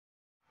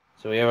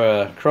So we have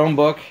a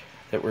Chromebook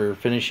that we're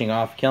finishing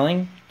off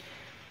killing.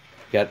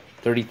 We've got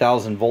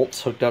 30,000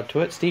 volts hooked up to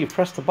it. Steve,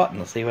 press the button.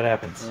 Let's see what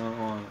happens.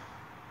 Oh,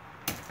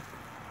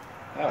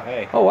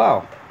 hey. Oh,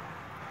 wow.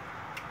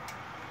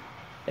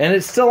 And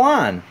it's still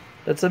on.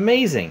 That's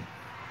amazing.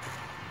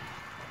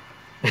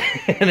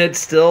 And it's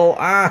still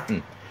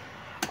on.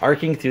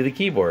 Arcing through the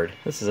keyboard.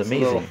 This is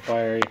amazing. It's a little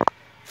fiery.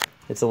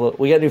 It's a little.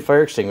 We got new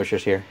fire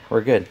extinguishers here.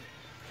 We're good.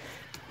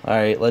 All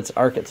right, let's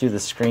arc it through the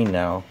screen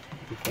now.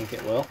 You think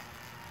it will?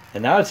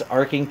 And now it's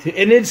arcing through,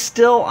 and it's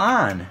still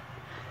on.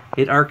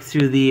 It arced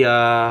through the.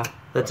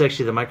 That's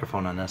actually the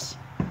microphone on this.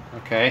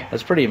 Okay.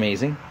 That's pretty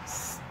amazing.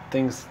 This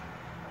thing's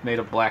made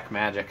of black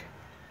magic.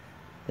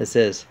 This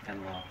is.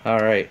 All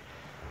right,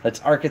 let's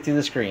arc it through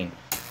the screen.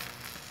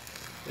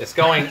 It's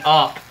going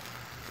up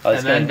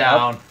and then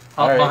down,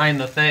 up right. behind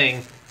the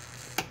thing.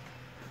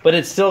 But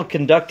it's still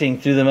conducting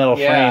through the metal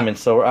frame, and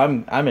so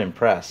I'm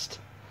impressed.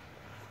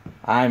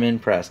 I'm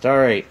impressed. All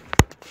right,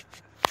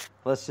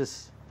 let's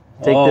just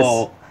take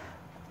this.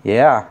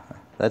 Yeah,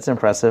 that's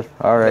impressive.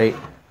 All right.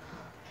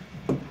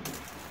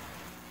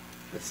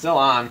 It's still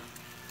on.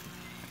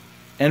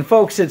 And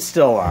folks, it's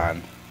still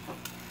on.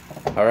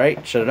 All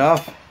right, shut it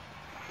off.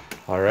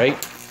 All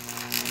right.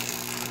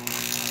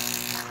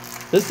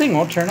 This thing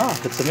won't turn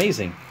off. It's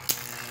amazing.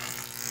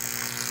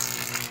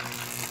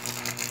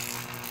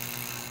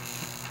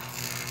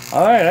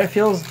 All right, I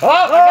feel. Oh,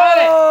 I got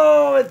it!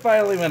 Oh, it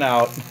finally went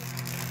out.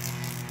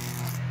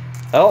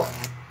 Oh,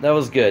 that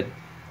was good.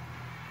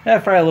 Yeah,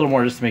 fry a little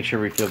more just to make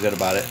sure we feel good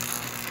about it.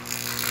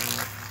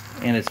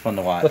 And it's fun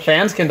to watch. The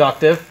fan's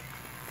conductive.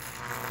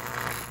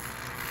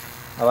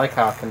 I like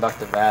how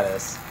conductive that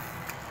is.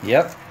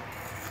 Yep.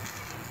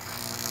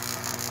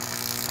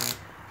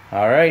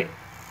 All right.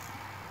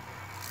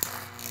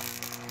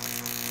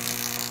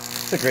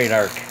 It's a great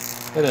arc.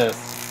 It is.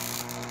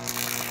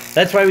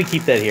 That's why we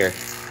keep that here.